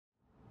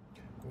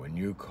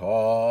When you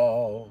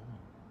call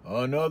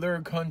another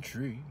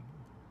country,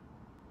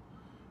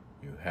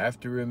 you have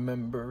to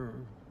remember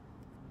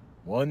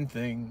one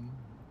thing.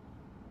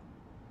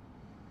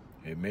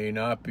 It may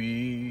not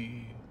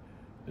be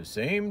the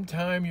same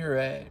time you're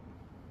at.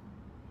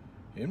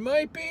 It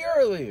might be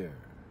earlier.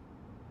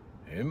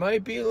 It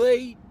might be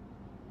late.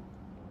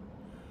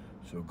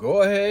 So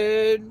go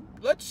ahead.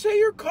 Let's say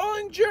you're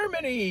calling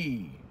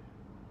Germany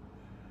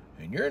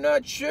and you're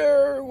not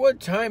sure what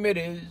time it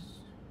is.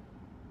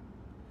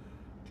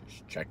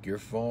 Just check your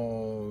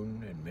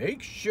phone and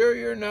make sure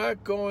you're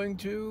not going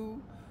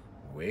to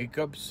wake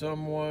up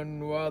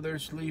someone while they're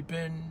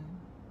sleeping.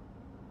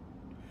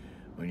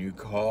 When you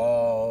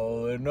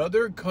call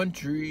another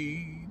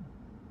country,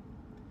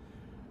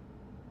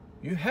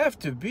 you have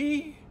to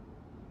be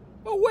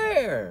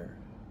aware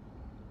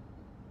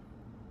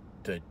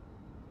that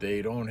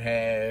they don't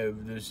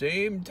have the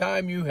same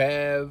time you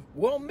have.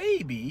 Well,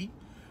 maybe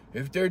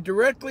if they're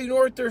directly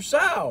north or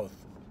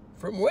south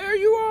from where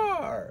you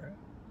are.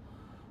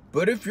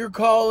 But if you're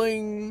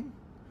calling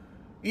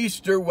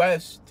east or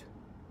west,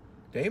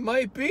 they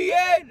might be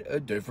at a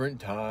different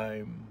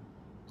time.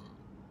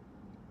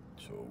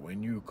 So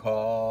when you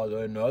call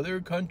another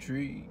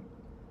country,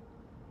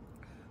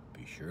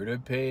 be sure to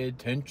pay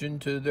attention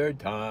to their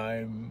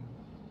time.